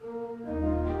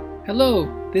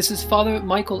Hello, this is Father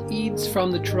Michael Eads from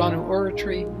the Toronto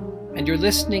Oratory, and you're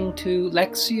listening to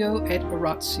Lectio et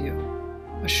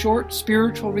Oratio, a short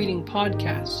spiritual reading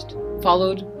podcast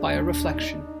followed by a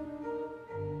reflection.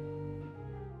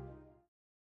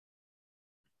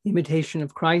 Imitation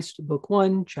of Christ, Book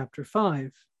 1, Chapter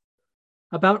 5,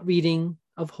 about reading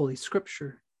of Holy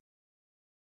Scripture.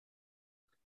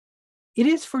 It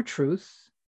is for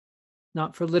truth,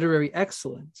 not for literary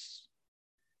excellence,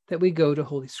 that we go to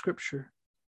Holy Scripture.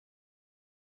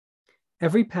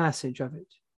 Every passage of it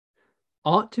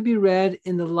ought to be read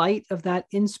in the light of that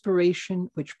inspiration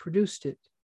which produced it,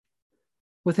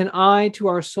 with an eye to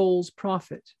our soul's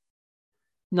profit,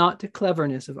 not to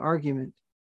cleverness of argument.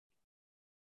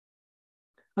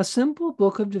 A simple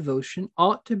book of devotion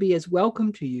ought to be as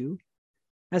welcome to you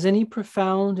as any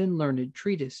profound and learned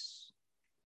treatise.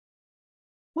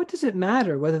 What does it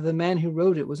matter whether the man who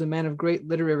wrote it was a man of great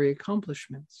literary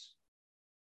accomplishments?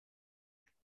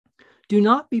 Do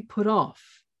not be put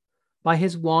off by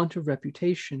his want of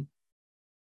reputation.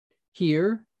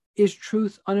 Here is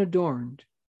truth unadorned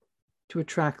to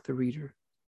attract the reader.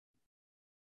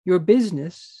 Your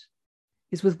business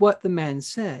is with what the man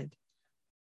said,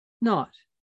 not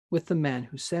with the man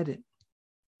who said it.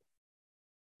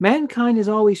 Mankind is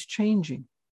always changing.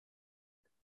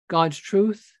 God's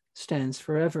truth stands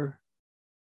forever.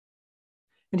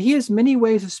 And he has many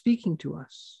ways of speaking to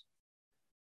us,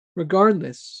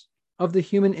 regardless of the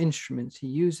human instruments he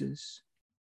uses.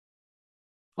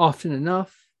 Often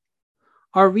enough,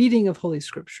 our reading of Holy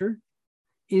Scripture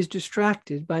is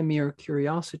distracted by mere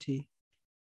curiosity.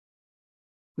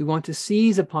 We want to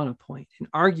seize upon a point and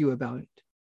argue about it,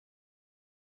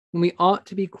 when we ought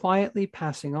to be quietly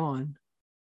passing on.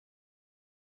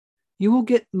 You will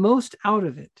get most out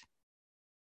of it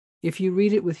if you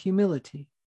read it with humility,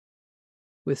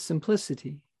 with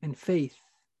simplicity and faith,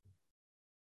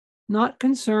 not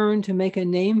concerned to make a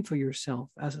name for yourself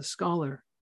as a scholar.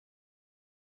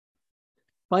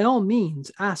 By all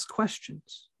means, ask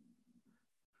questions,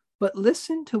 but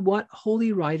listen to what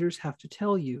holy writers have to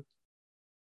tell you.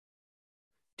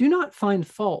 Do not find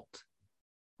fault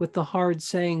with the hard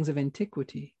sayings of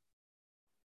antiquity.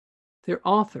 Their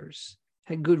authors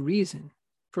had good reason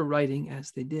for writing as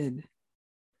they did.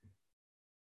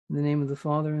 In the name of the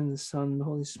Father, and the Son, and the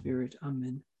Holy Spirit.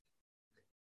 Amen.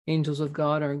 Angels of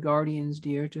God, our guardians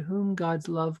dear, to whom God's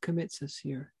love commits us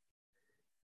here,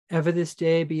 ever this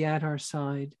day be at our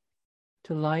side,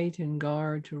 to light and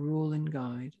guard, to rule and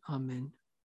guide. Amen.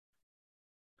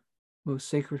 Most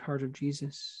Sacred Heart of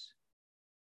Jesus,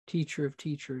 Teacher of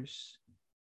teachers,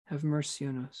 have mercy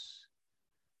on us.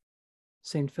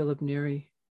 Saint Philip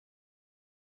Neri,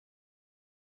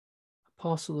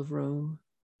 Apostle of Rome,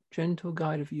 gentle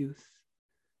guide of youth,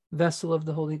 vessel of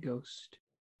the Holy Ghost,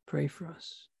 pray for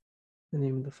us. In the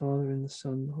name of the Father, and the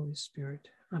Son, and the Holy Spirit.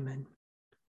 Amen.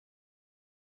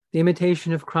 The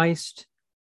Imitation of Christ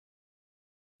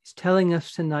is telling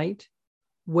us tonight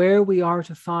where we are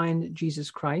to find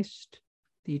Jesus Christ,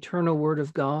 the eternal Word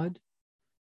of God,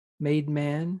 made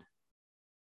man.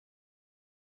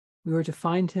 We are to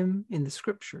find him in the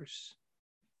Scriptures.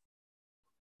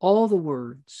 All the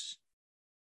words,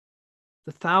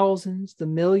 the thousands, the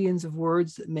millions of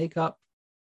words that make up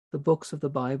the books of the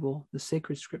Bible, the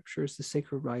sacred scriptures, the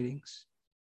sacred writings,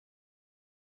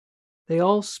 they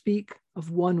all speak of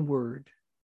one word,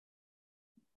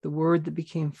 the Word that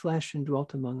became flesh and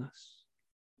dwelt among us.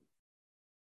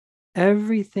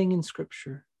 Everything in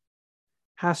Scripture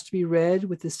has to be read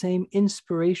with the same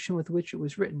inspiration with which it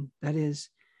was written, that is,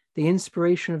 the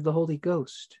inspiration of the Holy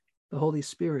Ghost, the Holy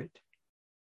Spirit.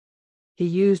 He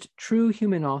used true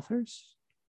human authors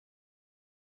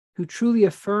who truly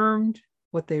affirmed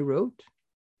what they wrote,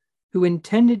 who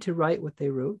intended to write what they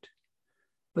wrote,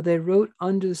 but they wrote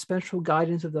under the special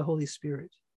guidance of the Holy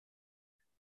Spirit.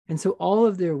 And so all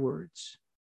of their words,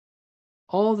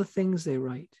 all the things they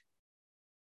write,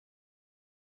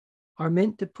 are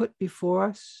meant to put before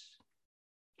us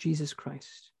Jesus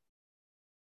Christ.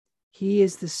 He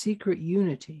is the secret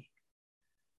unity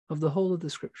of the whole of the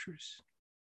Scriptures.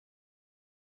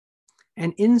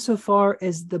 And insofar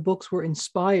as the books were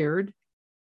inspired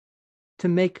to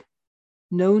make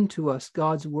known to us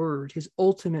God's word, his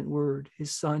ultimate word, his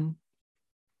Son,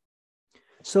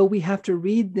 so we have to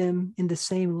read them in the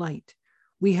same light.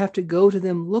 We have to go to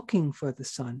them looking for the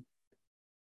Son.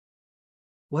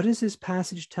 What does this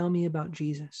passage tell me about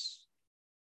Jesus?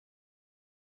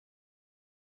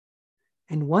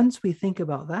 And once we think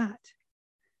about that,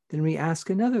 then we ask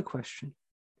another question.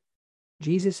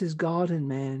 Jesus is God and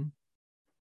man.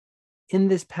 In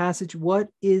this passage, what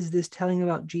is this telling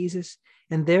about Jesus?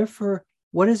 And therefore,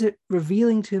 what is it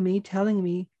revealing to me, telling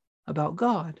me about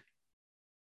God.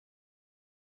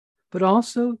 But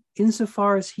also,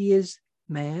 insofar as he is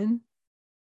man,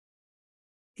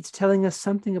 it's telling us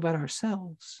something about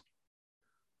ourselves.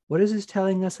 What is this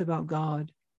telling us about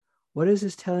God? What is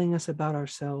this telling us about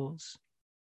ourselves?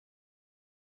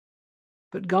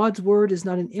 But God's word is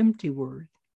not an empty word.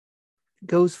 It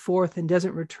goes forth and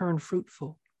doesn't return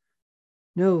fruitful.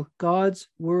 No, God's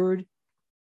word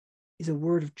is a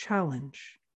word of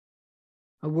challenge,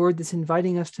 a word that's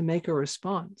inviting us to make a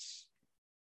response.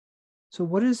 So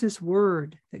what is this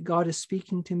word that God is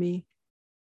speaking to me,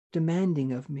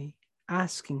 demanding of me,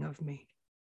 asking of me?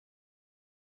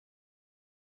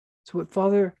 So what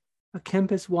Father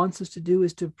Akempis wants us to do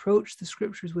is to approach the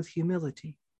scriptures with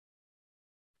humility.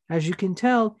 As you can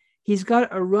tell, he's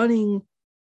got a running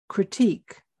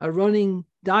critique, a running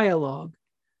dialogue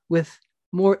with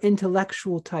more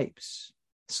intellectual types,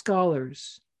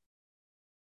 scholars,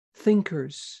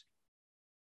 thinkers,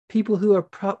 people who are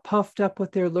puffed up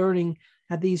with their learning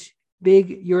at these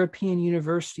big European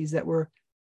universities that were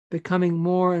becoming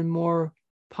more and more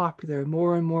popular,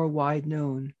 more and more wide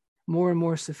known, more and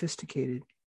more sophisticated.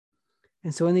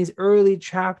 And so in these early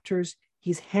chapters,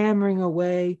 he's hammering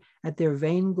away at their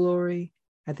vainglory,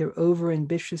 at their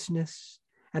overambitiousness,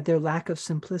 at their lack of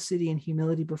simplicity and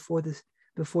humility before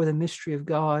the mystery of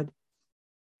God,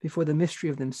 before the mystery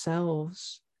of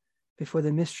themselves, before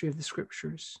the mystery of the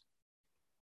scriptures.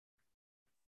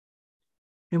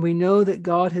 And we know that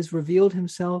God has revealed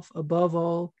himself above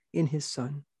all in his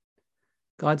Son.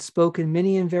 God spoke in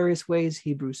many and various ways,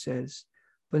 Hebrews says,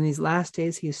 but in these last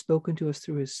days he has spoken to us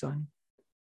through his Son.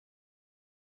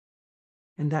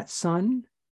 And that Son,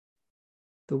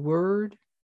 the Word,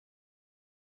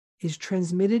 is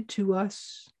transmitted to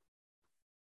us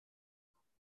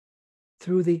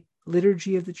through the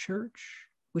liturgy of the church,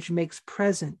 which makes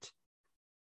present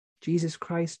Jesus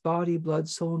Christ's body, blood,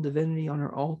 soul, and divinity on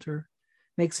our altar,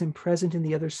 makes him present in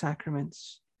the other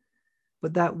sacraments.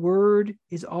 But that word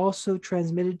is also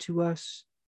transmitted to us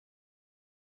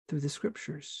through the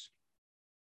scriptures.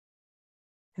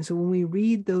 And so when we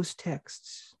read those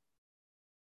texts,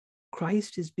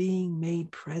 Christ is being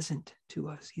made present to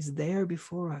us. He's there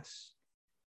before us.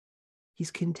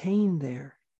 He's contained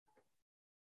there.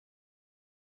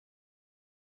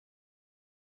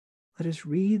 Let us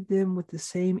read them with the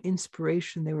same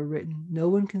inspiration they were written. No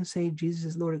one can say Jesus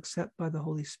is Lord except by the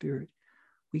Holy Spirit.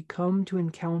 We come to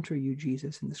encounter you,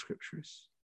 Jesus, in the scriptures.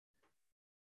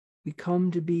 We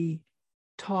come to be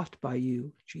taught by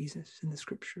you, Jesus, in the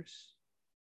scriptures.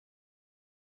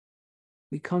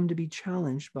 We come to be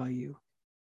challenged by you.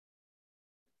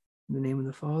 In the name of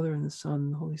the Father, and the Son,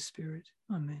 and the Holy Spirit.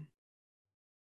 Amen.